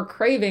have more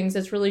cravings,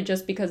 it's really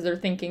just because they're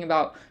thinking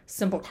about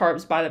simple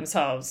carbs by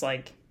themselves.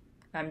 Like,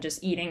 I'm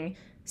just eating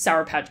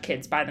Sour Patch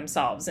Kids by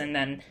themselves and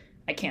then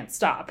I can't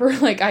stop. Or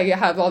like I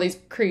have all these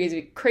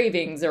crazy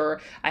cravings,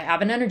 or I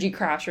have an energy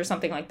crash or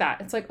something like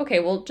that. It's like, okay,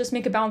 well, just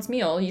make a balanced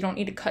meal. You don't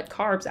need to cut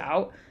carbs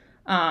out.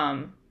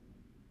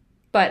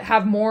 But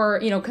have more,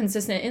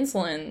 consistent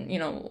insulin,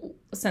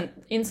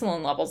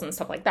 insulin levels and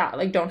stuff like that.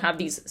 Like, don't have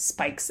these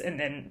spikes and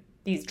then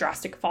these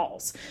drastic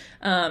falls.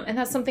 And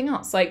that's something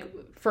else. Like,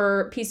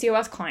 for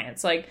PCOS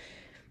clients, like,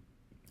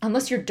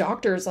 unless your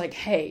doctor's like,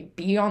 hey,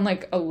 be on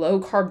like a low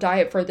carb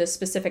diet for this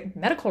specific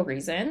medical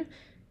reason,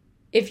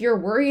 if you're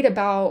worried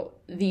about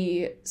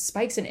the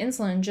spikes in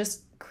insulin,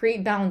 just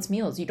create balanced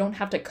meals. You don't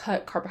have to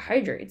cut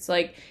carbohydrates.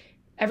 Like,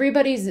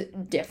 everybody's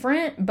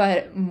different,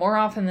 but more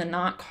often than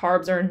not,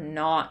 carbs are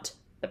not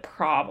the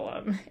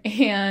problem.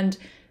 And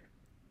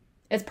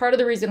it's part of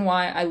the reason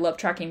why I love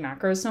tracking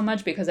macros so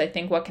much, because I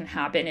think what can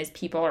happen is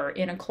people are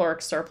in a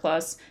caloric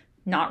surplus,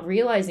 not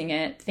realizing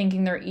it,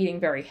 thinking they're eating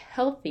very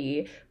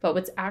healthy, but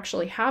what's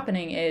actually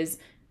happening is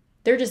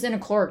they're just in a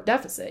caloric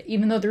deficit,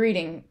 even though they're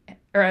eating,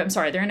 or I'm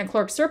sorry, they're in a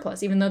caloric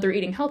surplus, even though they're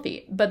eating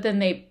healthy. But then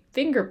they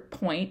finger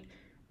point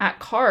at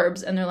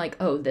carbs and they're like,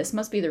 oh, this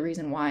must be the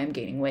reason why I'm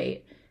gaining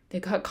weight. They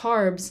cut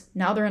carbs,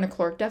 now they're in a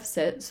caloric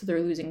deficit, so they're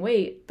losing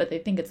weight, but they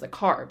think it's the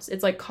carbs.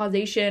 It's like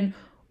causation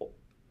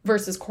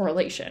versus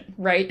correlation,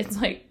 right? It's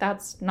like,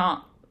 that's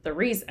not the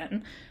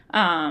reason.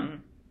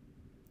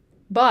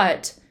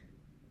 But,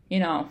 you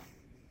know,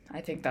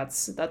 I think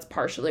that's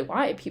partially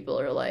why people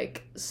are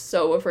like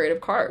so afraid of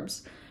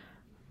carbs.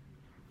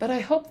 But I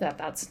hope that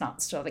that's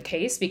not still the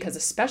case, because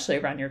especially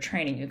around your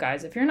training, you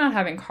guys, if you're not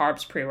having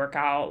carbs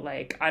pre-workout,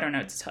 like, I don't know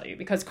what to tell you,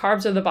 because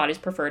carbs are the body's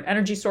preferred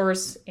energy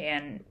source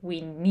and we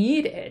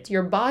need it.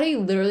 Your body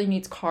literally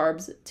needs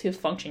carbs to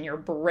function. Your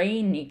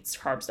brain needs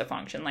carbs to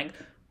function. Like,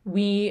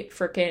 we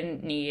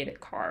freaking need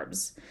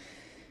carbs.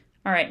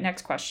 All right,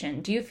 next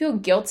question. Do you feel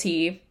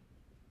guilty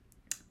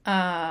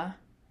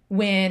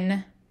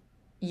when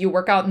you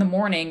work out in the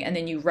morning and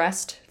then you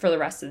rest for the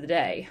rest of the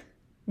day?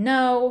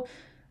 No.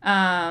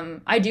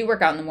 I do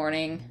work out in the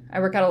morning. I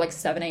work out at like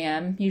 7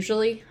 a.m.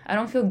 usually. I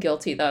don't feel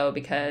guilty though,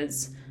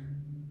 because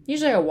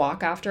usually I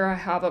walk after I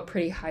have a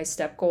pretty high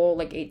step goal,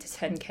 like 8 to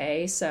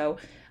 10K. So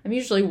I'm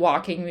usually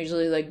walking,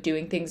 usually like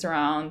doing things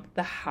around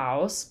the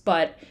house.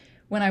 But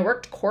when I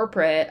worked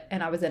corporate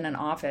and I was in an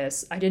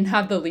office, I didn't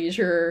have the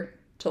leisure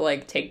to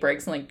like take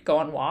breaks and like go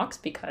on walks,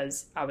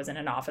 because I was in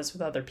an office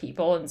with other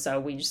people. And so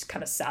we just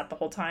kind of sat the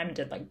whole time and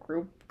did like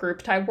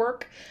group type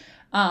work.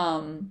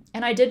 And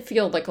I did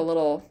feel like a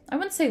little, I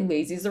wouldn't say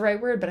lazy is the right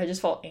word, but I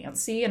just felt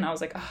antsy and I was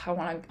like,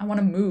 oh, I want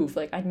to move.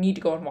 Like, I need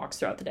to go on walks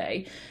throughout the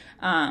day.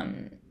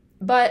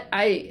 But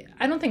I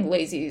don't think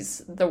lazy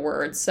is the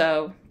word.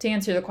 So to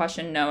answer the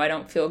question, no, I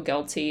don't feel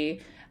guilty.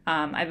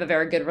 I have a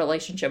very good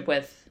relationship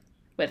with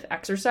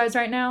exercise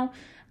right now.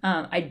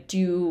 I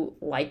do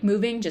like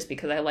moving just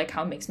because I like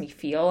how it makes me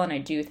feel. And I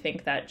do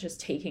think that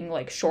just taking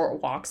like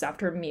short walks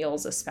after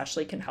meals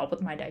especially can help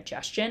with my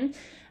digestion.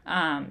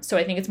 So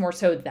I think it's more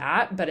so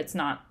that, but it's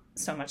not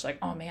so much like,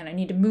 oh man, I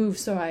need to move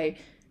so I,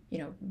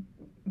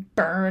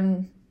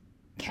 burn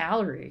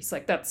calories.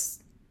 Like, that's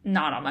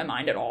not on my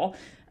mind at all.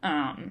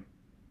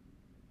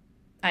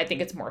 I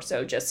think it's more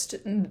so just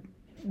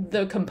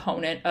the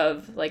component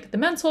of like the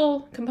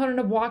mental component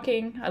of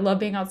walking. I love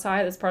being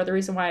outside. That's part of the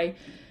reason why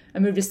I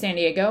moved to San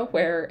Diego,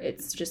 where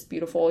it's just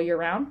beautiful year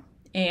round.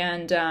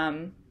 And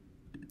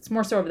it's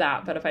more so of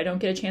that. But if I don't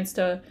get a chance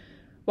to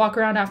walk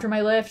around after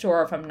my lift,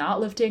 or if I'm not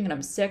lifting and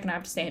I'm sick and I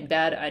have to stay in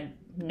bed,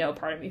 no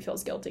part of me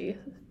feels guilty.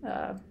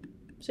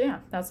 So yeah,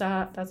 that's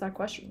that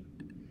question.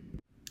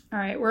 All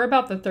right, we're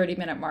about the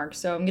 30-minute mark,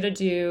 so I'm going to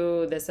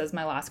do this as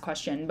my last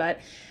question. But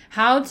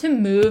how to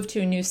move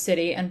to a new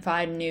city and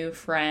find new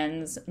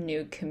friends,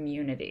 new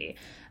community.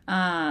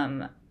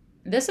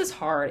 This is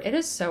hard. It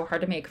is so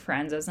hard to make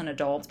friends as an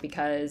adult,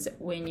 because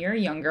when you're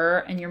younger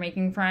and you're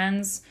making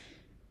friends,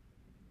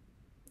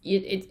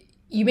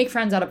 you make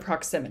friends out of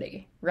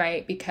proximity,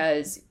 right?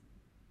 Because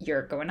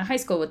you're going to high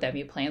school with them,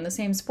 you play on the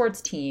same sports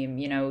team,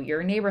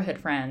 you're neighborhood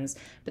friends.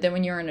 But then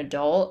when you're an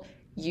adult,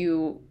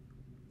 you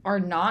are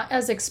not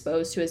as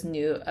exposed to as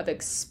new of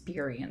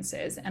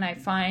experiences. And I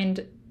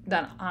find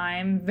that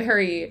I'm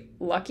very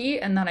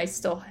lucky and that I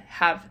still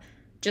have,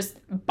 just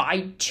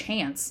by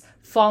chance,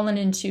 fallen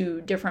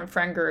into different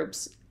friend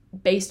groups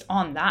based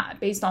on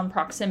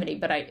proximity,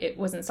 but it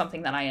wasn't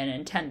something that I had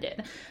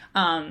intended.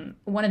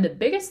 One of the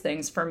biggest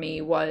things for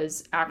me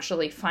was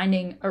actually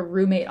finding a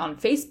roommate on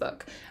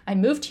Facebook. I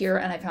moved here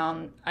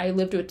and I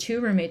lived with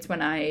 2 roommates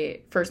when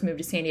I first moved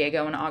to San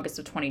Diego in August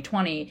of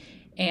 2020,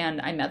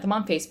 and I met them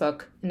on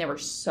Facebook and they were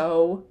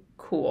so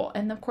cool.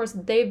 And of course,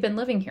 they've been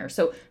living here.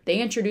 So they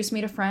introduced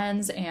me to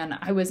friends, and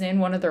I was in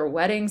one of their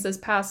weddings this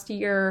past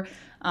year.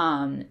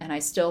 And I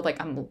still,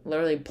 I'm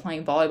literally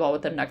playing volleyball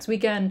with them next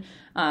weekend,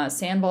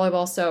 sand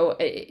volleyball. So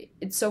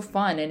it's so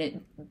fun.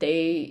 And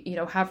they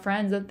have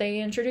friends that they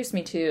introduced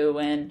me to,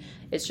 and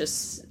it's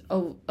just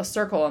a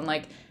circle.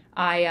 And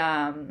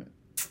I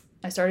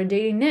started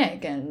dating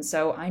Nick, and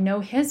so I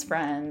know his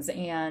friends,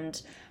 and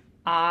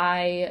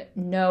I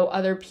know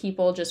other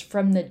people just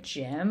from the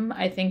gym.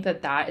 I think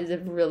that is a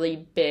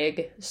really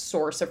big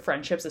source of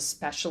friendships,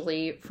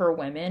 especially for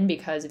women,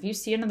 because if you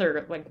see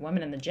another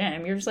women in the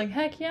gym, you're just like,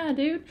 heck yeah,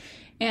 dude.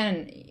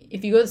 And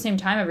if you go the same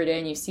time every day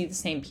and you see the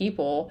same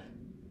people,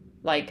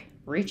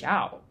 reach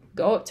out,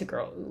 go up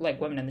to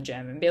women in the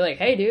gym and be like,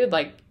 hey dude,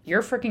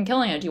 you're freaking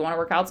killing it. Do you want to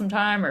work out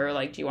sometime? Or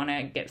do you want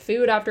to get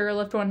food after a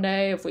lift one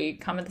day if we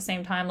come at the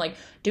same time?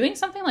 Doing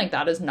something like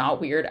that is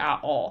not weird at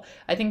all.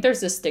 I think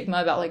there's this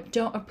stigma about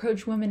don't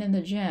approach women in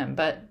the gym,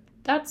 but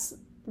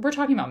we're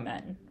talking about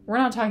men. We're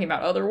not talking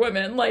about other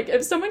women.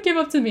 If someone came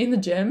up to me in the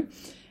gym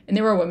and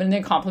they were a woman and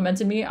they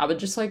complimented me, I would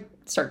just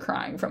start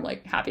crying from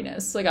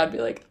happiness. I'd be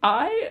like,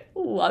 I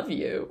love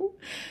you.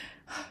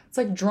 It's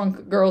like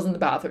drunk girls in the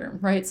bathroom,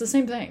 right? It's the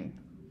same thing.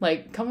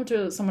 Come up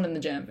to someone in the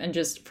gym and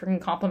just freaking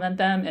compliment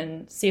them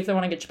and see if they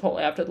want to get Chipotle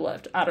after the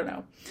lift. I don't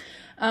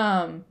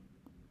know.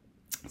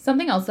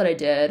 Something else that I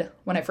did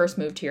when I first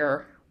moved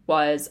here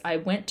was I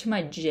went to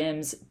my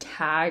gym's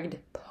tagged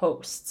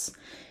posts.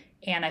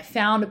 And I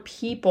found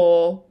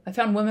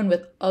women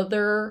with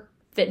other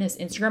fitness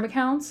Instagram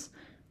accounts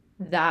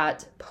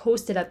that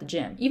posted at the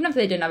gym, even if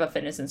they didn't have a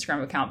fitness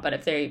Instagram account, but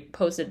if they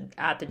posted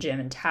at the gym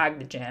and tagged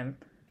the gym,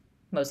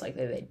 most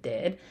likely they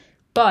did.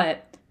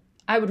 But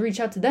I would reach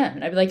out to them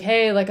and I'd be like,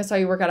 hey, like I saw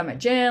you work out at my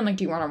gym. Like,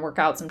 do you want to work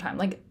out sometime?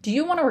 Like, do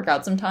you want to work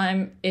out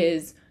sometime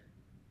is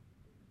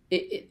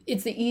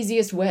it's the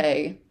easiest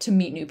way to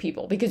meet new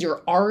people because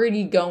you're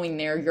already going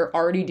there. You're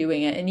already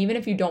doing it. And even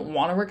if you don't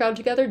want to work out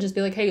together, just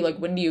be like, hey, like,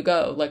 when do you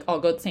go? Like, I'll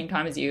go at the same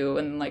time as you.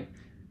 And like,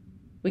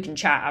 we can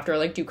chat after,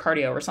 like do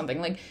cardio or something.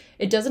 Like,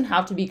 it doesn't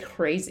have to be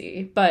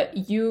crazy,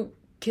 but you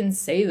can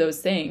say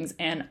those things.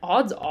 And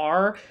odds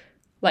are,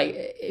 like,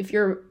 if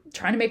you're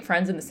trying to make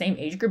friends in the same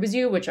age group as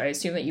you, which I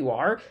assume that you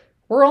are,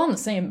 we're all in the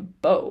same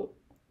boat.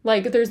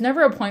 Like, there's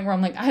never a point where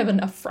I'm like, I have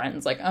enough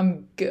friends, like,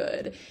 I'm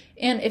good.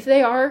 And if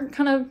they are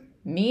kind of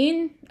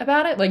mean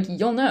about it, like,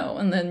 you'll know.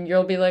 And then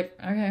you'll be like,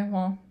 okay,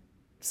 well,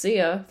 see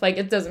ya. Like,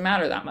 it doesn't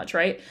matter that much,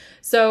 right?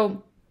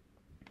 So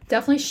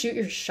definitely shoot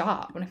your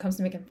shot when it comes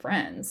to making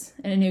friends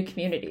in a new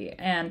community.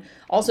 And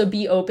also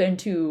be open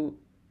to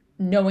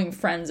knowing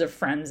friends of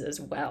friends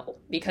as well,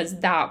 because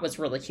that was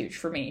really huge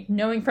for me.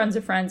 Knowing friends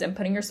of friends and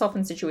putting yourself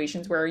in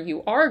situations where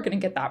you are going to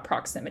get that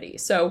proximity.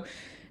 So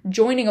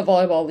joining a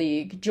volleyball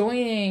league,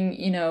 joining,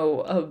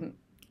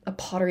 a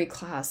pottery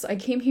class. I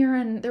came here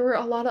and there were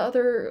a lot of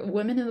other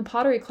women in the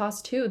pottery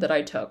class too that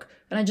I took.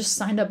 And I just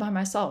signed up by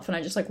myself and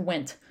I just like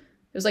went.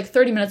 It was like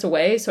 30 minutes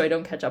away, so I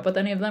don't catch up with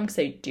any of them because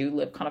they do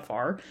live kind of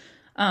far.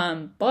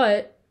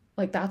 But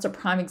like that's a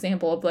prime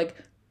example of like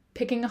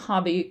picking a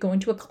hobby, going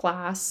to a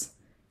class,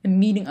 and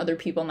meeting other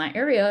people in that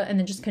area, and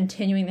then just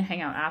continuing to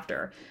hang out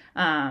after.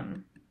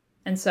 And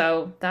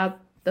so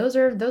those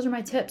are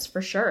my tips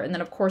for sure. And then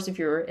of course, if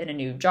you're in a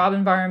new job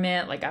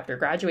environment, like after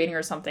graduating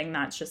or something,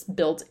 that's just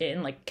built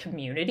in like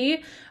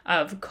community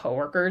of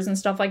coworkers and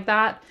stuff like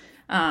that.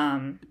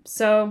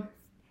 So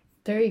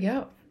there you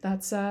go.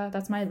 That's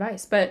my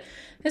advice. But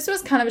this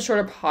was kind of a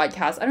shorter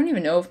podcast. I don't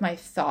even know if my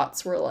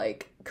thoughts were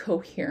like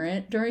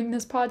coherent during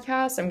this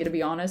podcast. I'm going to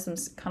be honest. I'm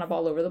kind of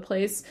all over the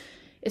place.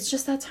 It's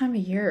just that time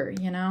of year,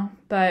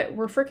 but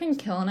we're freaking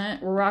killing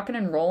it. We're rocking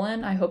and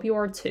rolling. I hope you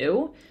are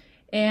too.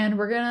 And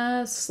we're going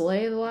to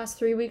slay the last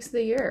 3 weeks of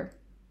the year.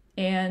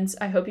 And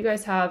I hope you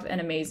guys have an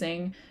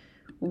amazing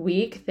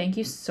week. Thank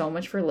you so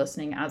much for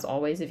listening. As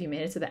always, if you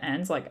made it to the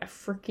end, like I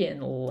freaking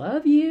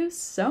love you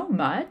so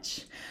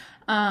much.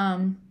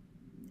 And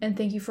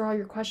thank you for all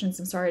your questions.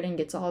 I'm sorry I didn't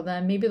get to all of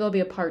them. Maybe there'll be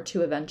a part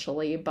 2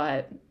 eventually,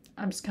 but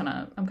I'm kind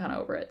of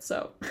over it.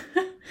 So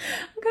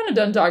I'm kind of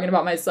done talking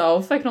about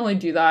myself. I can only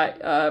do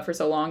that for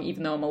so long,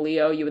 even though I'm a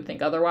Leo. You would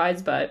think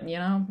otherwise, but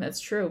that's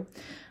true.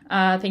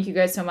 Thank you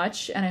guys so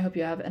much, and I hope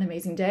you have an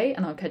amazing day,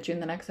 and I'll catch you in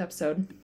the next episode.